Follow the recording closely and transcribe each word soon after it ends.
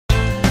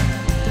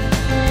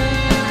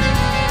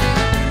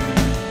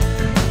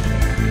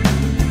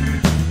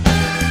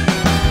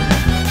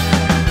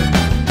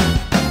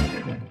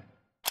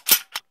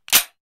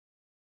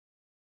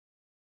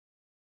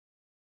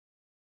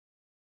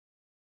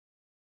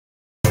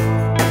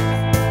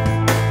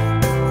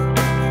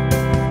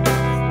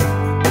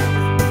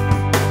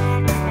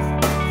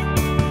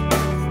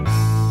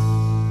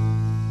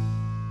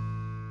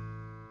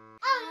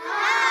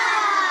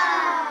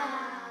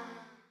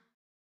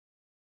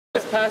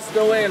passed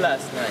away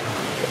last night.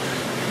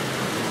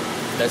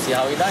 Let's see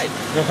how he died.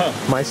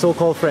 My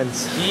so-called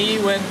friends. He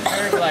went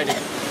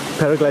paragliding.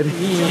 Paragliding.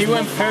 He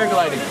went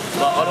paragliding,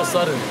 but all of a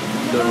sudden,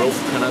 the rope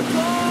kind of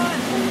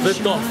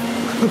flipped off.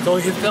 So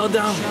he fell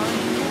down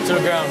to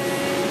the ground.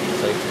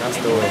 So he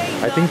passed away.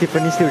 I think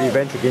Tiffany still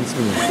revenge against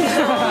me.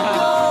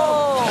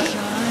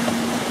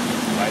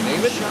 My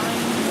name is.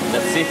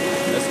 Let's see.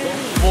 Let's go.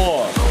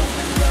 4,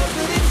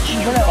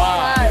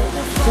 5.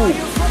 Who?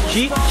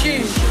 She?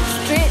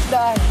 Straight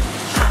die.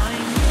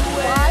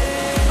 Right.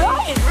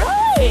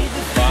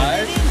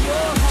 5.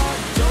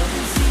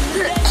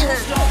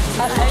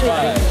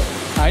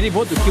 5. I need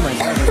vote to kill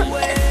myself.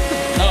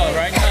 No,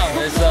 right now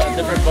it's a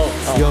different vote.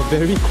 You're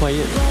very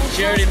quiet.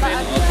 She already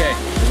made. Okay.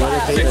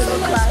 6.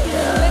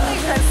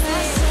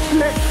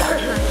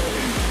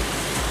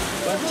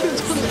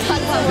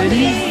 The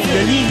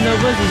least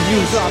nervous is you,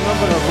 so I'm not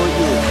gonna vote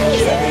you.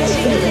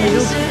 You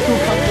look too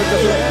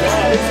comfortable.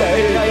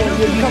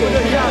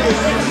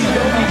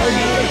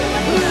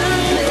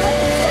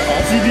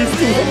 See these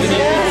two.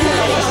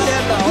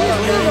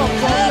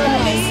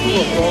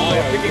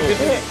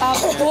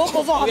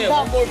 Okay,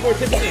 one more for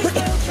Tiffany.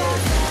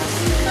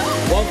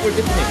 One for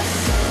Tiffany.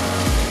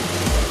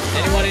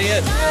 Anyone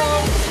yet?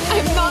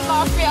 I'm not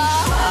Mafia.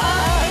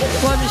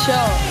 One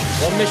Michelle.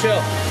 One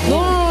Michelle. No.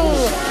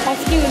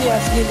 Asking you.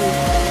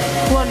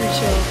 One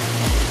Michelle.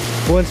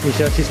 Who wants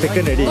Michelle? She's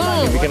taken already.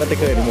 We cannot take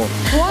her anymore.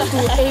 Who want to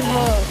aim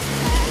her?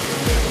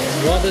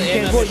 You want to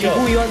aim at Michelle?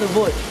 Who you want to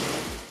vote?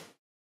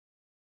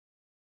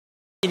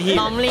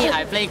 Normally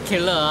I play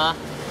killer.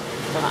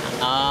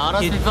 All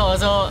those people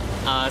also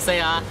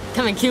say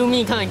come and kill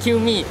me, come and kill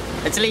me.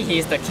 Actually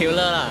he's the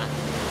killer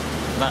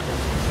But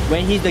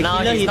when he's the now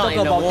killer, he talk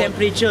about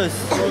temperatures.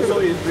 So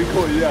he's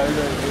record, yeah.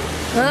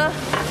 Huh?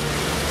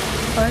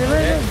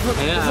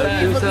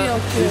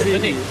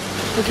 Tiffany.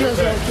 Okay.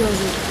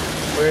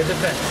 Where's the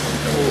pen?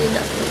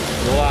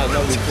 Wow, no,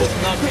 we put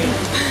nothing.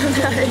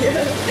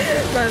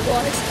 My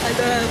voice. I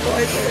don't have a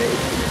voice already.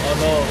 Oh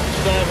no,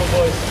 you don't have a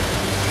voice.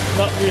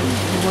 Not me.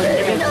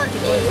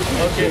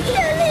 Okay.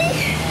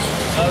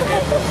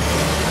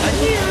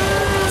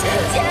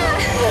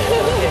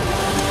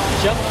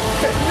 Jump.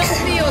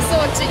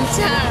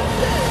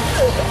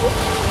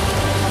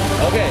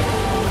 Okay.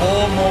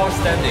 4 more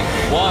standing.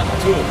 1,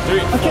 2, 3,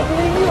 4.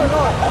 Believe me or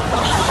not?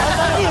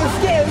 I'm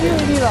scared of you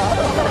already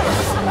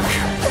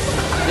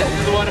This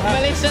is what happened.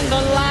 Malaysian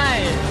don't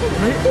lie.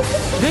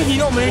 Then he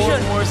not 4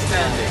 Malaysian. more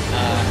standing.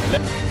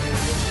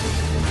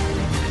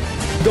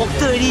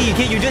 Doctor already,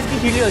 okay? You just keep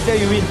killing yourself,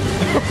 you win.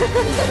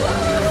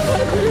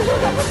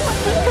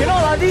 Cannot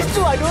lah, these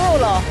two I don't know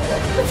lah.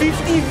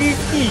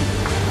 50-50.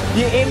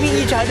 They aiming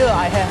each other,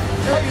 I have.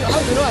 How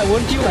you know I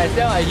won't kill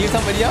myself? I kill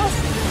somebody else?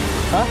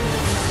 Huh?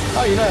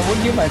 How you know I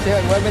won't kill myself?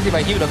 What happens if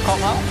I kill the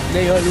cop?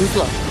 Then you all lose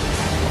lah.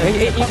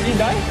 If he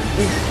die?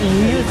 he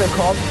heals the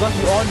cop, because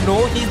you all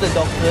know he's the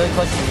doctor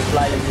because he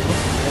replied.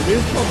 And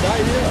this cop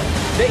died here.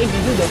 Then if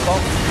you do the cop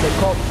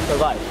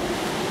survives.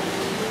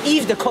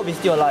 If the cop is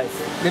still alive.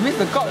 That means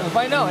the cop will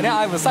find out and then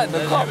I will start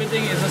the cop.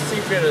 Everything is a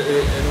secret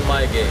in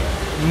my game.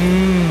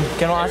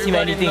 Cannot ask him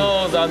anything.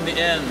 Everybody knows I'm the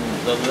end,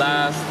 the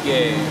last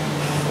game.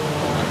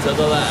 Until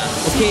the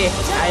last. Okay,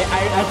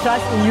 I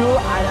trust in you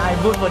and I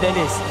vote for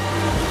Dennis.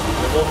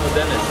 You vote for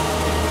Dennis.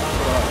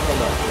 Come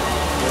on.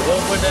 You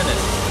vote for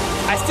Dennis.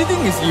 I still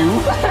think it's you.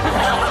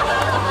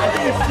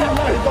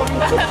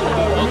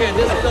 Okay,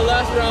 this is the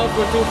last round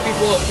for 2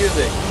 people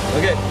accusing.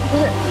 Okay,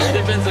 it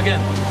depends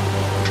again.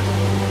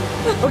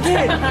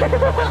 Okay.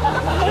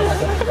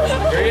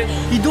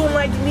 He don't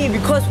like me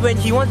because when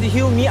he wants to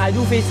heal me, I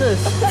do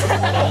faces.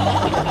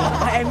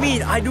 I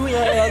mean, I do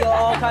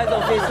all kinds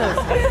of faces.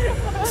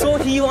 So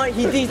he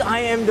thinks I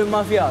am the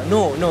mafia.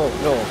 No.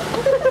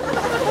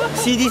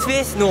 See this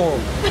face? No.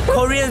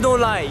 Koreans don't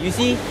lie. You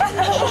see?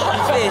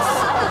 This face.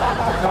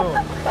 No.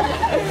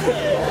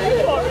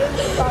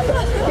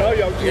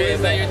 Okay,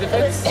 is that your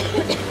defense?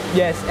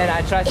 Yes, and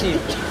I trust him.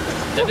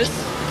 Dennis?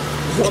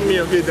 It's not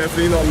me, okay?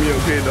 Definitely not me,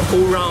 okay? The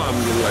whole round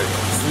I'm like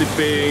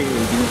sleeping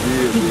and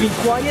busy. He's been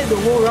quiet the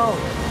whole round.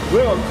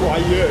 Where I'm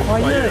quiet.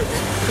 Quiet.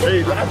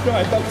 Hey, last time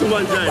I talked too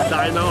much, then I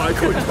die. Now I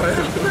go quiet.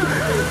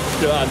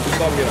 Yeah, it's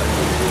not me like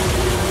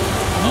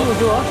You will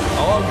do, huh?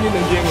 I want to win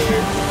the game,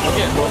 okay?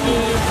 Okay, who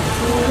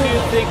do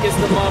you think is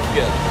the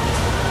mafia?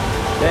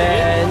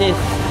 Dennis.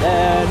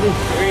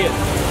 Korean.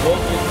 Vote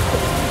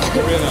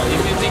Korean.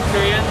 If you think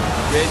Korean,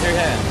 raise your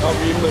hand. I'll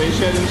be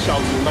Malaysian shall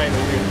unite,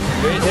 okay?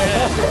 Raise your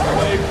hand.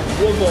 I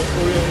vote for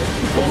Korean.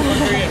 Vote for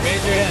Korean.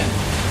 Raise your hand.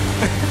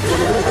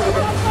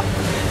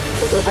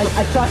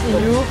 I trust in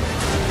you.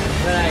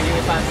 Then I give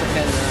you 5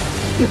 seconds.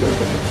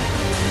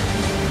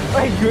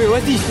 Wait,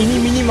 what's this? Ini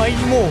mini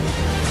mini mo.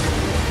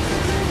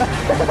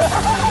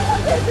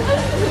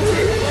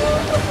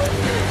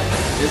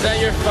 Is that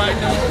your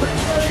final?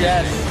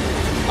 Yes.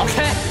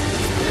 Okay.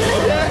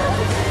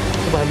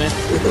 Goodbye, man.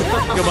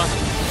 Goodbye.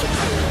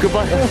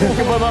 Goodbye,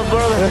 my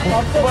brother.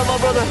 Goodbye, my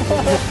brother.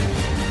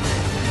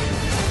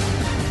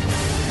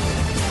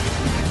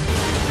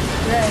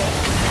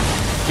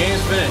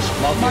 Game's finished.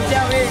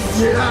 Mafia.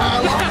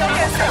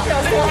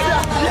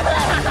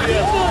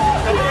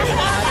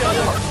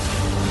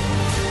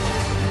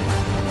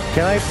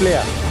 Can I play?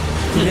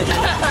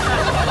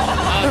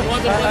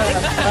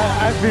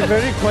 I've been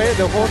very quiet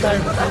the whole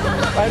time.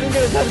 I didn't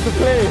get a chance to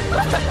play.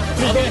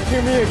 Please don't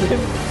kill me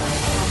again.